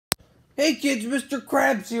Hey kids, Mr.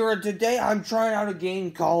 Krabs here, and today I'm trying out a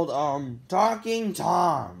game called, Talking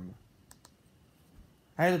Tom.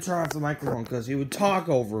 I had to turn off the microphone because he would talk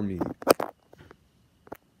over me.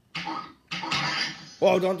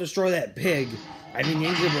 Whoa, don't destroy that pig. I mean,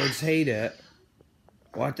 Angry Birds hate it.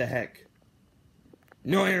 What the heck?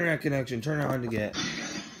 No internet connection, turn it on to get.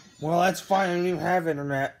 Well, that's fine, I don't even have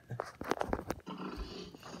internet.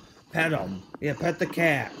 Pet him. Yeah, pet the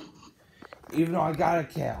cat. Even though I got a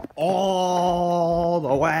cat all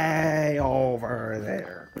the way over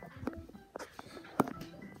there.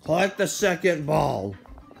 Collect the second ball.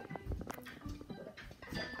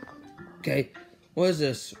 Okay, what is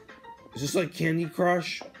this? Is this like Candy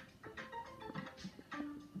Crush?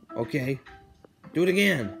 Okay, do it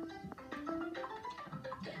again.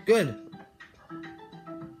 Good.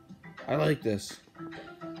 I like this.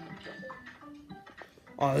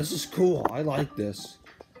 Oh, this is cool. I like this.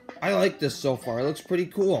 I like this so far. It looks pretty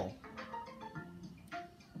cool.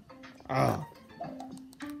 Ah.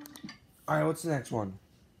 Alright, what's the next one?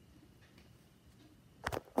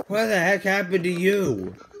 What the heck happened to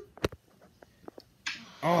you?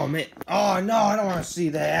 Oh, man. Oh, no, I don't want to see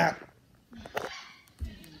that.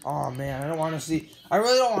 Oh, man, I don't want to see... I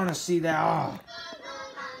really don't want to see that. Oh.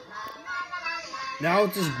 Now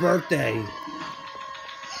it's his birthday.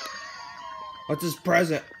 What's his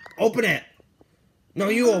present? Open it. No,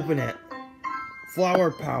 you open it.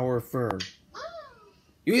 Flower power fur.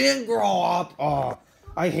 You didn't grow up. Oh,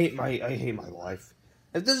 I hate my life.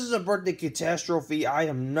 If this is a birthday catastrophe, I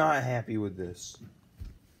am not happy with this.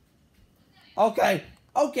 Okay,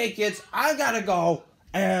 kids, I gotta go.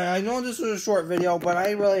 And I know this was a short video, but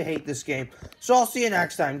I really hate this game. So I'll see you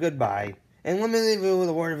next time. Goodbye. And let me leave you with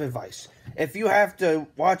a word of advice. If you have to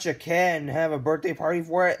watch a cat and have a birthday party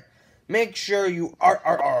for it, make sure you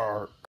are.